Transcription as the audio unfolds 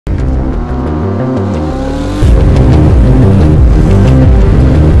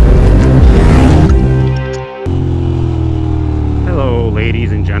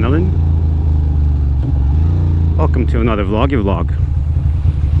welcome to another vloggy vlog.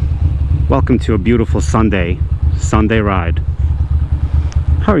 Welcome to a beautiful Sunday ride.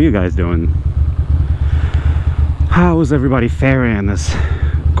 How are you guys doing? How is everybody faring on this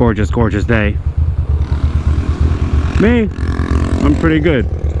gorgeous day? Me? I'm pretty good.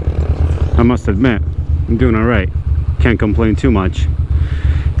 I must admit, I'm doing all right. Can't complain too much.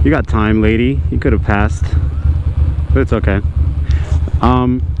 You got time, lady. You could have passed, but it's okay.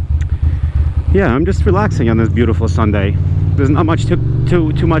 Yeah, I'm just relaxing on this beautiful Sunday. There's not much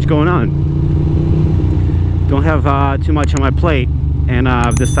too much going on. Don't have too much on my plate, and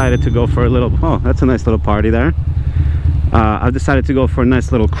I've decided to go for a little. Oh, that's a nice little party there. I've decided to go for a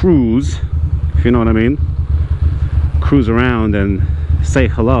nice little cruise, if you know what I mean. Cruise around and say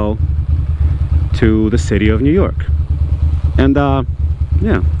hello to the city of New York. And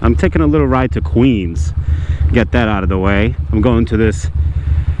yeah, I'm taking a little ride to Queens. Get that out of the way. I'm going to this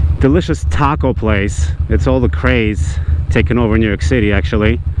delicious taco place. It's all the craze taking over New York City,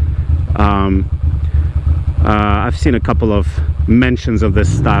 actually. I've seen a couple of mentions of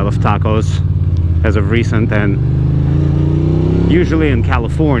this style of tacos as of recent, and usually in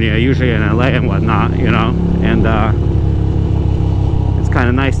California, usually in LA and whatnot, you know. And it's kind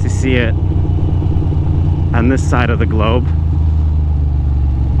of nice to see it on this side of the globe.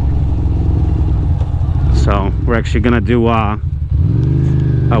 So we're actually gonna do a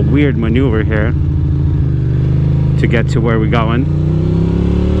weird maneuver here to get to where we're going.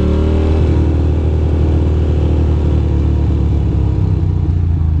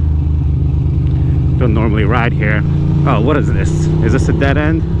 Don't normally ride here. Oh, what is this? Is this a dead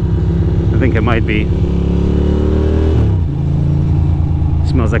end? I think it might be.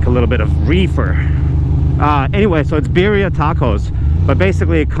 Smells like a little bit of reefer. Anyway, so it's birria tacos, but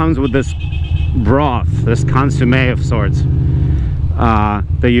basically it comes with this broth, this consomme of sorts,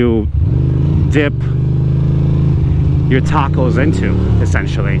 that you dip your tacos into,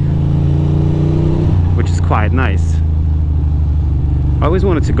 essentially, which is quite nice. I always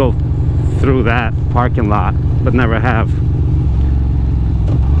wanted to go through that parking lot, but never have.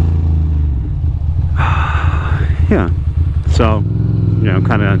 Yeah, so, you know,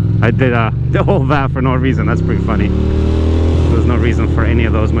 kind of, I did the whole that for no reason. That's pretty funny. There's no reason for any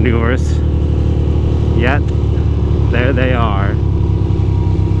of those maneuvers, yet there they are.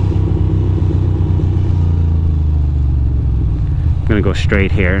 I'm gonna go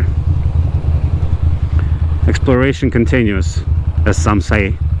straight here. Exploration continues, as some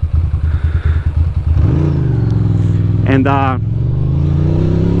say. And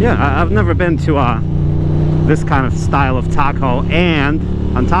yeah, I've never been to this kind of style of taco, and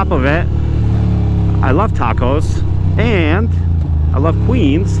on top of it, I love tacos, and I love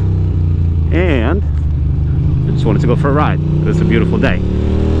Queens, and I just wanted to go for a ride. It's a beautiful day.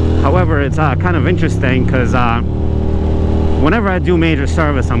 However, it's kind of interesting because whenever I do major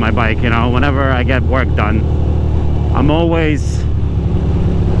service on my bike, you know, whenever I get work done, I'm always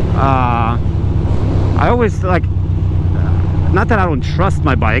I always, like, not that I don't trust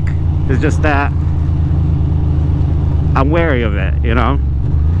my bike, it's just that I'm wary of it, you know.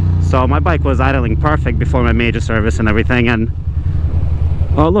 So my bike was idling perfect before my major service and everything, and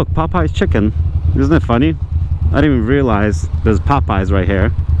oh look, Popeye's chicken. Isn't it funny? I didn't even realize there's Popeyes right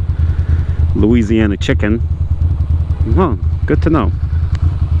here. Louisiana chicken. Oh, good to know.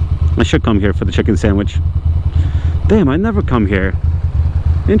 I should come here for the chicken sandwich. Damn, I never come here.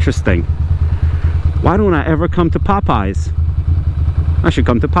 Interesting. Why don't I ever come to Popeyes? I should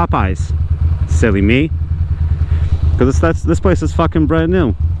come to Popeyes. Silly me. Because this place is fucking brand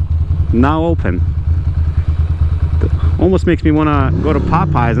new. Now open. Almost makes me want to go to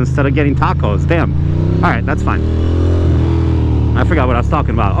Popeyes instead of getting tacos. Damn. Alright, that's fine. I forgot what I was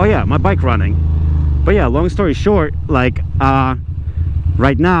talking about. Oh yeah, my bike running. But yeah, long story short, like,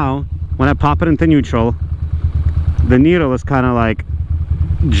 right now, when I pop it into neutral, the needle is kind of like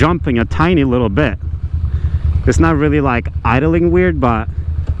jumping a tiny little bit. It's not really like idling weird, but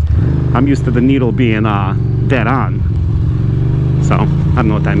I'm used to the needle being dead on. So, I don't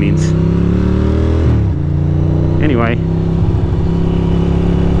know what that means. Anyway.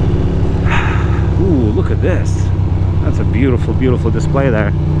 Ooh, look at this. That's a beautiful, beautiful display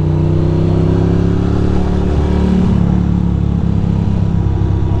there.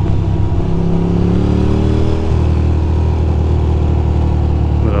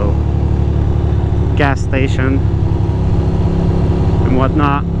 Little gas station and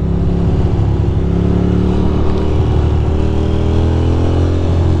whatnot.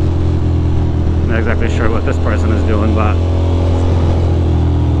 Not exactly sure what this person is doing, but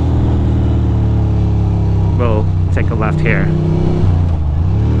we'll take a left here.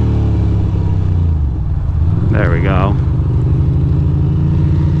 There we go.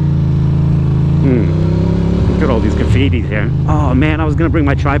 Look at all these graffitis here. Oh man, I was gonna bring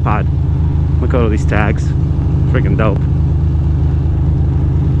my tripod. Look at all these tags. Freaking dope.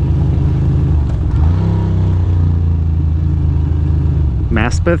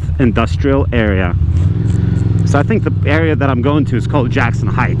 Maspeth Industrial Area. So I think the area that I'm going to is called Jackson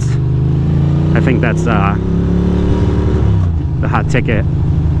Heights. I think that's the hot ticket.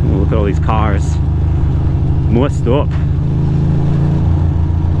 Oh, look at all these cars. More stuff.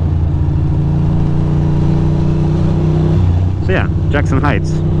 So yeah, Jackson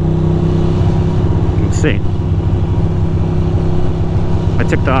Heights. Let's see. I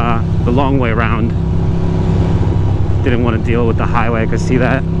took the long way around. Didn't want to deal with the highway. I could see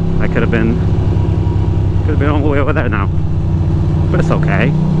that. I could have been all the way over there now. But it's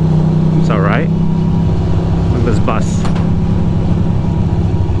okay. It's alright. Look at this bus.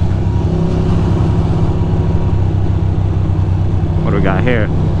 What do we got here?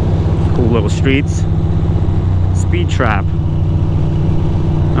 Cool little streets. Speed trap.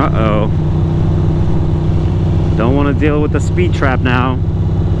 Uh-oh. Don't want to deal with the speed trap now.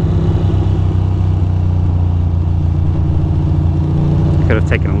 Could have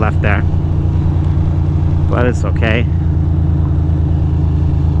taken a left there, but it's okay.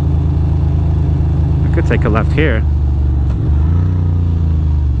 I could take a left here.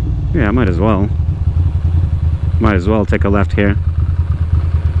 Yeah, I might as well. Might as well take a left here.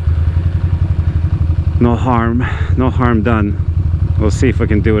 No harm done. We'll see if we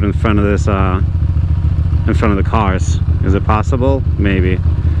can do it in front of this, in front of the cars. Is it possible? Maybe.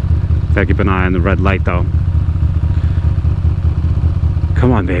 Gotta keep an eye on the red light though.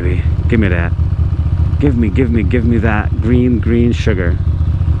 Come on, baby. Give me that. Give me that green sugar.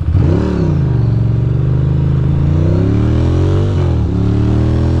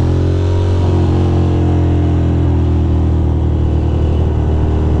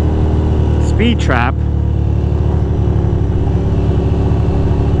 Speed trap.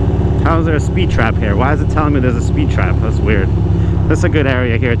 How is there a speed trap here? Why is it telling me there's a speed trap? That's weird. That's a good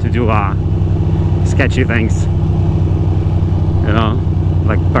area here to do sketchy things. You know?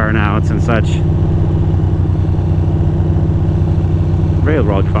 Like burnouts and such.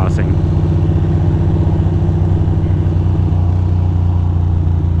 Railroad crossing.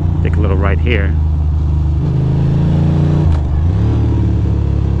 Take a little right here.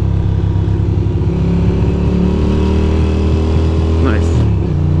 Nice.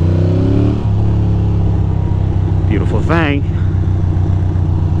 Beautiful thing.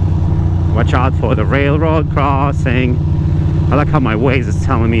 Watch out for the railroad crossing. I like how my Waze is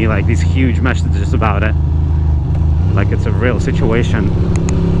telling me like these huge messages about it. Like it's a real situation.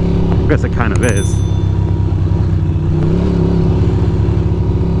 I guess it kind of is.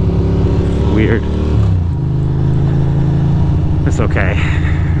 Weird. It's okay.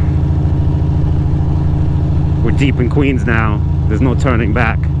 We're deep in Queens now. There's no turning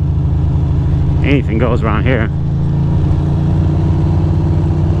back. Anything goes around here.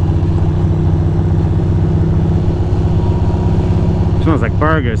 Smells like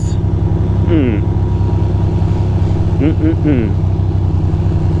burgers.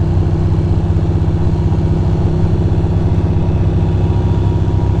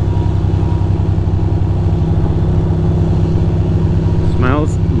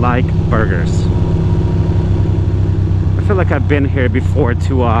 Smells like burgers. I feel like I've been here before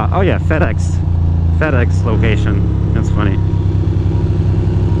to oh yeah, FedEx location. That's funny.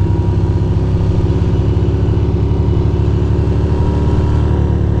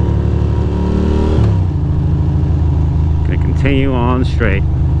 Continue on straight.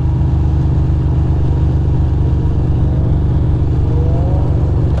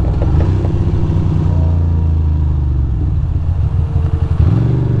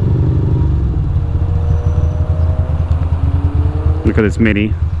 Look at this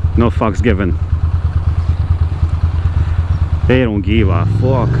Mini. No fucks given. They don't give a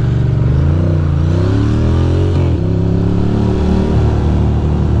fuck.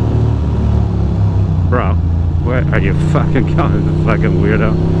 Bro. Where are you fucking going, fucking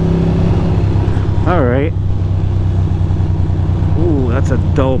weirdo? Alright. Ooh, that's a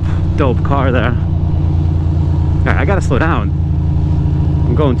dope car there. Alright, I gotta slow down.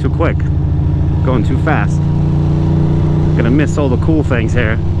 I'm going too quick. Going too fast. Gonna miss all the cool things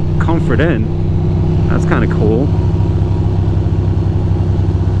here. Comfort Inn. That's kind of cool.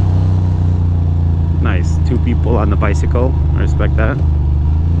 Nice. 2 people on the bicycle. I respect that.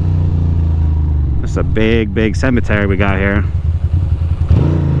 It's a big cemetery we got here.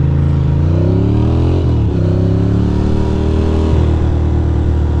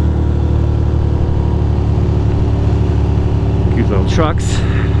 trucks,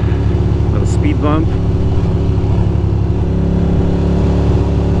 little speed bump.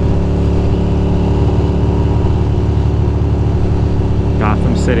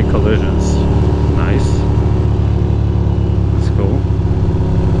 Gotham City collisions. Nice. That's cool.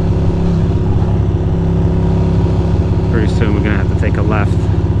 Pretty soon we're gonna have to take a left.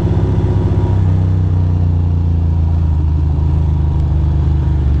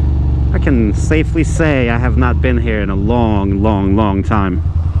 I can safely say I have not been here in a long time.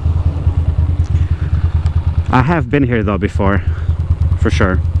 I have been here though before, for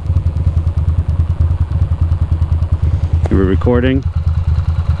sure. We're recording.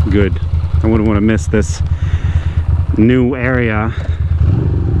 Good. I wouldn't want to miss this new area.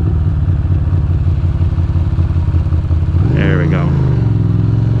 There we go.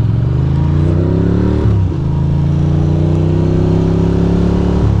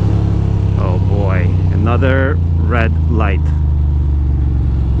 Oh boy, another red light.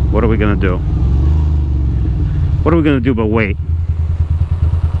 What are we gonna do? What are we gonna do but wait?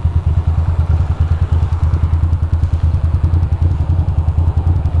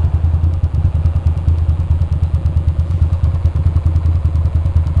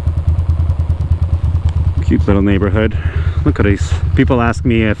 Cute little neighborhood. Look at these. People ask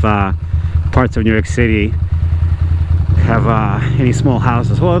me if parts of New York City have any small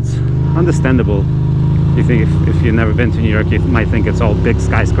houses. Well, it's understandable. You think if you've never been to New York, you might think it's all big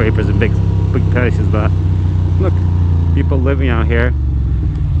skyscrapers and big places, but look, people living out here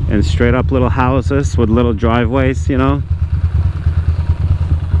in straight up little houses with little driveways, you know,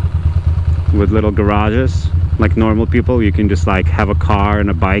 with little garages. Like normal people, you can just like have a car and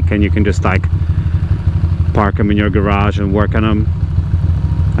a bike and you can just like park them in your garage and work on them.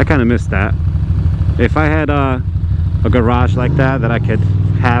 I kind of miss that. If I had a garage like that I could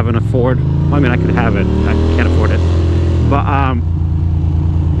have and afford, well, I mean, I could have it, I can't afford it, but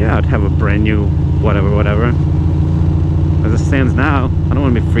yeah, I'd have a brand new whatever. As it stands now, I don't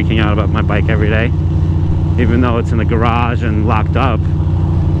want to be freaking out about my bike every day, even though it's in the garage and locked up.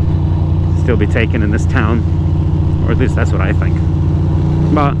 Still be taken in this town, or at least that's what I think.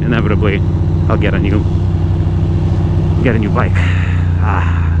 But inevitably I'll get a new bike.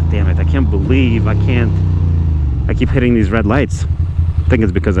 Ah, damn it, I can't believe I keep hitting these red lights. I think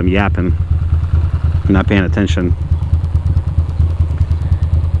it's because I'm yapping, I'm not paying attention.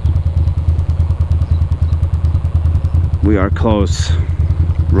 We are close.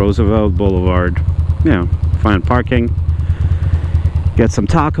 Roosevelt Boulevard. Yeah, find parking, get some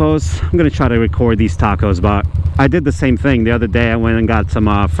tacos. I'm gonna try to record these tacos, but I did the same thing the other day. I went and got some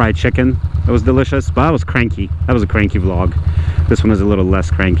fried chicken. It was delicious, but I was cranky. That was a cranky vlog. This one is a little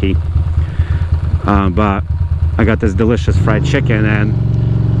less cranky. But I got this delicious fried chicken, and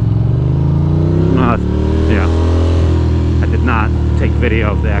yeah, I did not take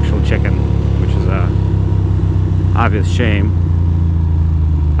video of the actual chicken, which is a obvious shame.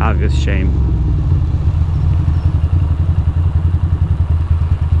 Obvious shame.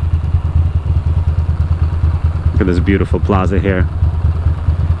 Look at this beautiful plaza here.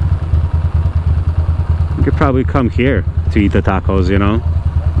 You could probably come here to eat the tacos, you know?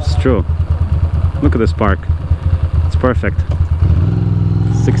 It's true. Look at this park. It's perfect.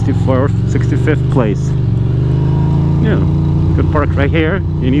 65th place. Yeah, you could park right here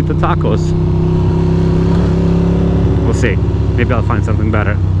and eat the tacos. We'll see. Maybe I'll find something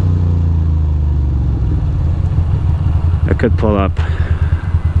better. I could pull up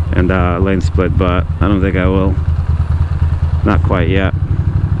and lane split, but I don't think I will. Not quite yet.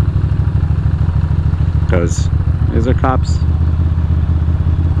 Because is there cops?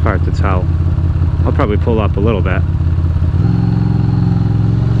 Hard to tell. I'll probably pull up a little bit.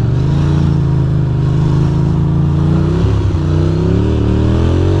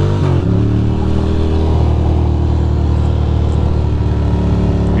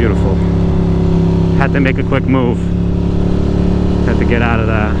 Beautiful. Had to make a quick move. Had to get out of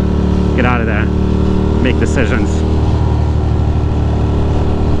there. Make decisions.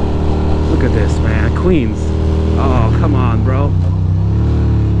 Look at this, man. Queens. Oh, come on, bro.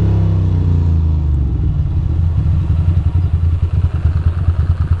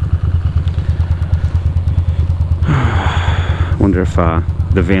 Wonder if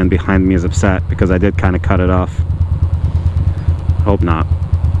the van behind me is upset because I did kind of cut it off. Hope not.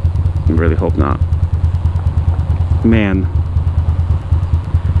 I really hope not. Man,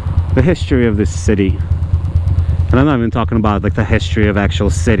 the history of this city, and I'm not even talking about like the history of actual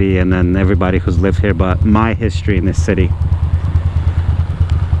city and then everybody who's lived here, but my history in this city.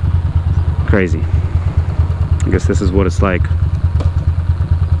 Crazy. I guess this is what it's like.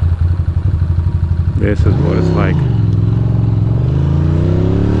 This is what it's like.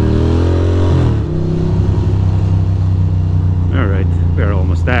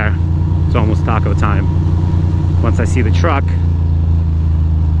 almost there. It's almost taco time. Once I see the truck,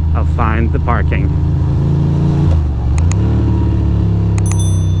 I'll find the parking.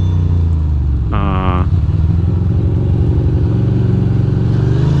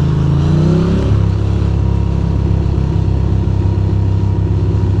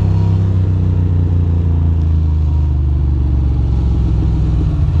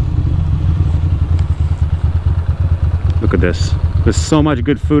 Look at this. There's so much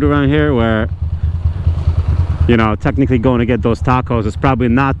good food around here where, you know, technically going to get those tacos is probably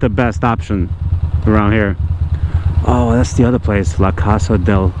not the best option around here. Oh, that's the other place, La Casa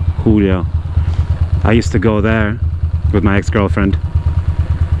del Julio. I used to go there with my ex-girlfriend.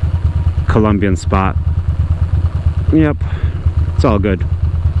 Colombian spot. Yep, it's all good.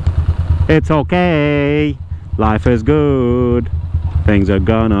 It's okay. Life is good. Things are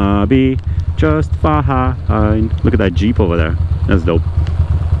gonna be just fine. Look at that Jeep over there. That's dope.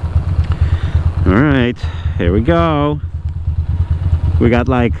 All right, here we go. We got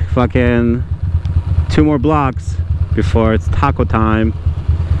like fucking 2 more blocks before it's taco time.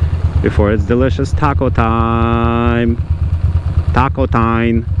 Before it's delicious taco time. Taco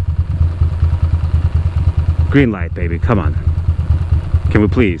time. Green light, baby, come on. Can we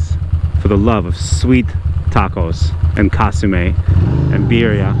please, for the love of sweet tacos and kasume and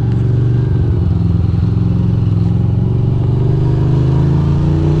birria.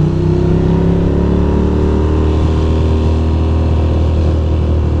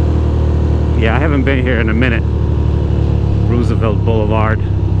 Yeah, I haven't been here in a minute. Roosevelt Boulevard.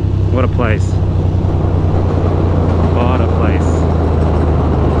 What a place. What a place.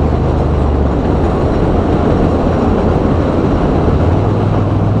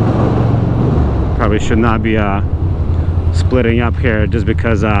 Probably should not be splitting up here just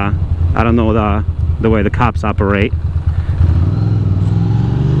because I don't know the way the cops operate.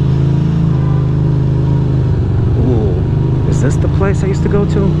 Ooh, is this the place I used to go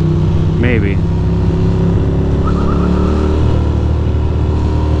to? Maybe.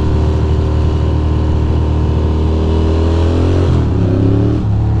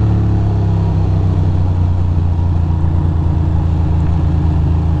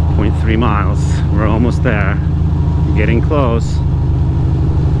 .3 miles. We're almost there. Getting close.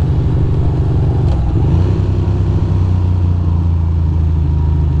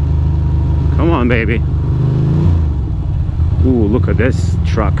 Come on, baby. Ooh, look at this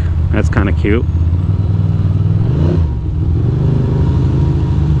truck. That's kind of cute.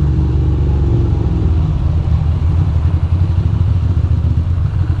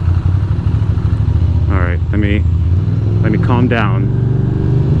 All right, let me calm down.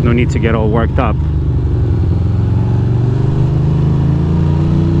 No need to get all worked up.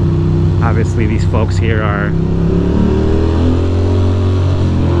 Obviously, these folks here are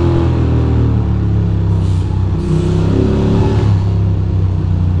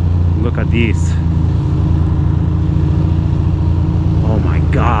look at these. Oh my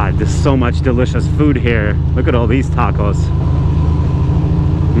god, there's so much delicious food here. Look at all these tacos.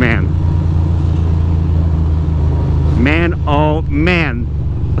 Man. Man, oh man.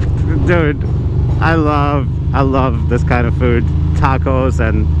 Dude, I love this kind of food. Tacos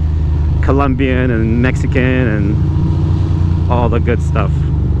and Colombian and Mexican and all the good stuff.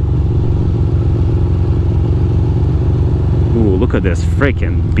 Ooh, look at this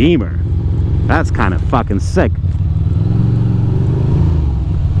freaking Beamer. That's kind of fucking sick.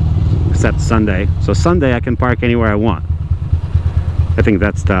 Except Sunday. So Sunday I can park anywhere I want. I think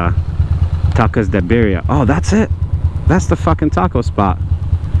that's the Tacos de Birria. Oh, that's it. That's the fucking taco spot.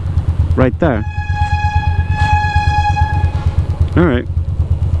 Right there. Alright.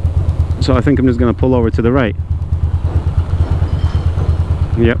 So I think I'm just gonna pull over to the right.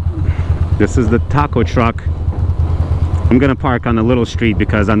 Yep. This is the taco truck. I'm gonna park on a little street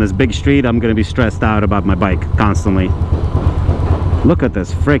because on this big street I'm gonna be stressed out about my bike constantly. Look at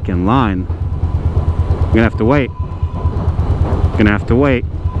this freaking line. I'm gonna have to wait. Gonna have to wait.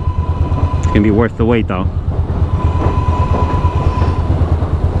 It's gonna be worth the wait though.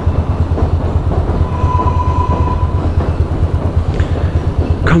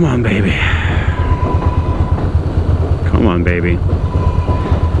 Come on, baby. Come on, baby.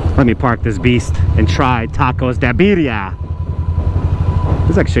 Let me park this beast and try tacos de birria.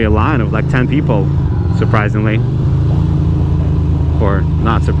 There's actually a line of like 10 people, surprisingly. Or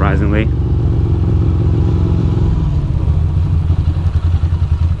not surprisingly.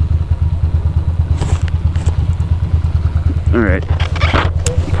 Alright.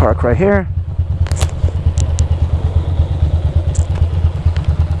 Park right here.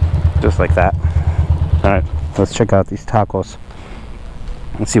 Just like that. Alright, let's check out these tacos.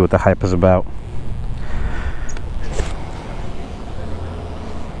 Let's see what the hype is about.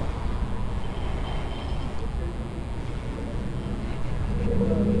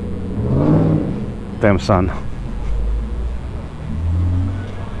 Damn son.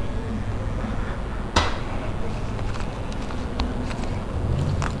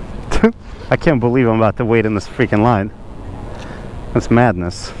 I can't believe I'm about to wait in this freaking line. That's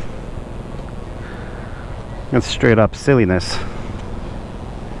madness. That's straight up silliness.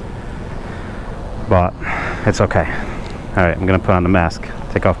 But it's okay. Alright, I'm gonna put on the mask,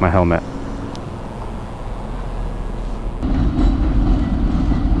 take off my helmet.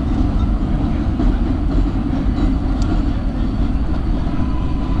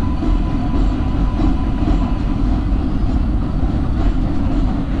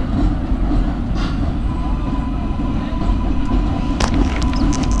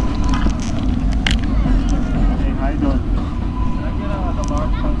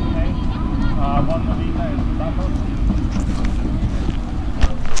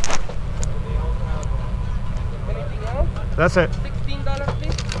 That's it. $16,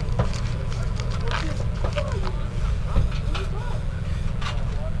 please.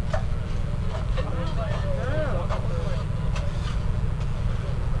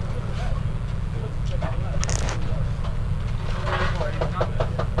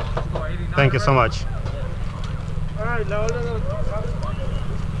 Thank you so much. All right, now